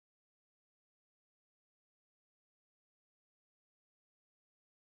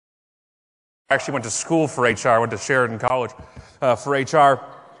I actually went to school for HR. I went to Sheridan College for HR.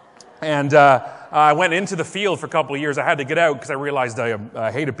 And I went into the field for a couple of years. I had to get out because I realized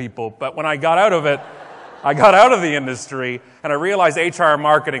I hated people. But when I got out of it, I got out of the industry, and I realized HR and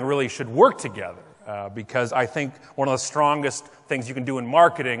marketing really should work together because I think one of the strongest things you can do in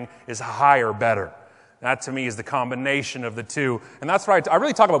marketing is hire better. That, to me, is the combination of the two. And that's why I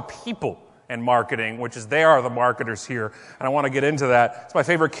really talk about people and marketing, which is they are the marketers here. And I want to get into that. It's my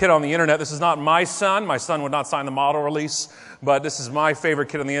favorite kid on the internet. This is not my son. My son would not sign the model release. But this is my favorite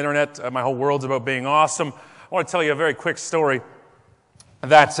kid on the internet. My whole world's about being awesome. I want to tell you a very quick story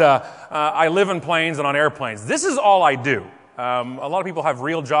that I live in planes and on airplanes. This is all I do. A lot of people have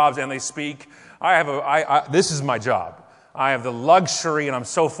real jobs and they speak. This is my job. I have the luxury, and I'm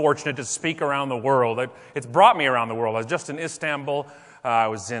so fortunate to speak around the world. It's brought me around the world. I was just in Istanbul. I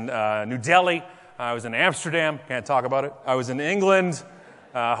was in New Delhi. I was in Amsterdam. Can't talk about it. I was in England,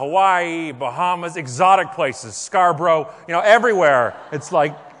 Hawaii, Bahamas, exotic places, Scarborough, everywhere. It's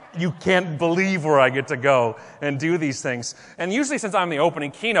like you can't believe where I get to go and do these things. And usually, since I'm the opening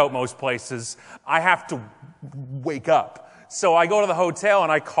keynote most places, I have to wake up. So I go to the hotel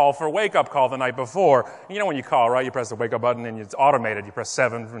and I call for a wake-up call the night before. You know when you call, right? You press the wake-up button and it's automated. You press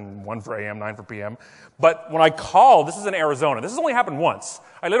 7 and 1 for AM, 9 for PM. But when I call, this is in Arizona. This has only happened once.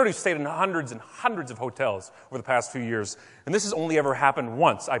 I literally stayed in hundreds and hundreds of hotels over the past few years. And this has only ever happened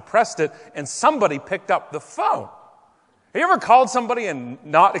once. I pressed it and somebody picked up the phone. Have you ever called somebody and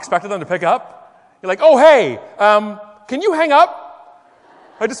not expected them to pick up? You're like, oh, hey, can you hang up?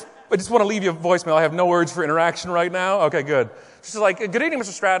 I just want to leave you a voicemail. I have no urge for interaction right now. Okay, good. She's like, good evening,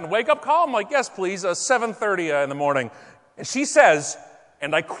 Mr. Stratten. Wake up call? I'm like, yes, please. 7:30 in the morning. And she says,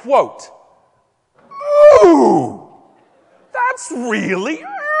 and I quote, "Ooh, that's really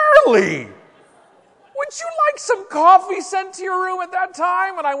early. Would you like some coffee sent to your room at that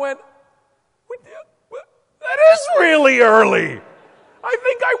time?" And I went, that is really early. I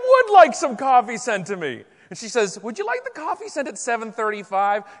think I would like some coffee sent to me. And she says, would you like the coffee sent at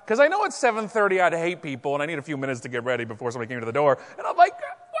 7:35? Because I know at 7:30 I'd hate people, and I need a few minutes to get ready before somebody came to the door. And I'm like,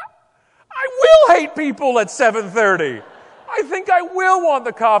 what? I will hate people at 7:30. I think I will want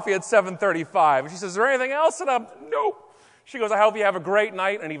the coffee at 7:35. And she says, is there anything else? And I'm, nope. She goes, I hope you have a great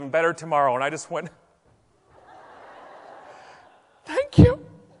night and even better tomorrow. And I just went, thank you.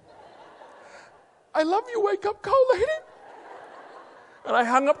 I love you, wake-up call lady. And I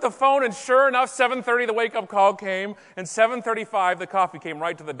hung up the phone, and sure enough, 7:30 the wake-up call came, and 7:35 the coffee came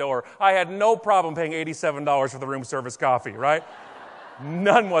right to the door. I had no problem paying $87 for the room service coffee, right?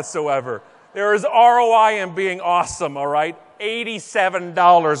 None whatsoever. There is ROI in being awesome, all right?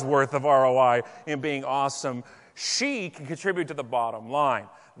 $87 worth of ROI in being awesome. She can contribute to the bottom line.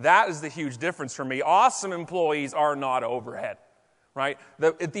 That is the huge difference for me. Awesome employees are not overhead. Right?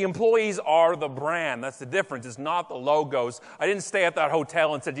 The employees are the brand. That's the difference. It's not the logos. I didn't stay at that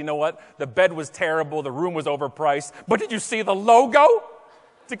hotel and said, you know what? The bed was terrible. The room was overpriced. But did you see the logo?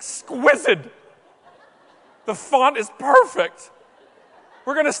 It's exquisite. The font is perfect.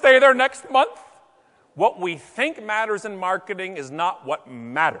 We're going to stay there next month. What we think matters in marketing is not what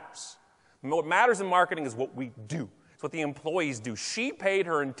matters. What matters in marketing is what we do. It's what the employees do. She paid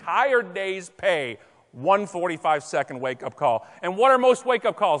her entire day's pay 1 45-second wake-up call. And what are most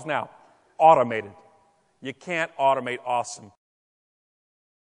wake-up calls now? Automated. You can't automate awesome.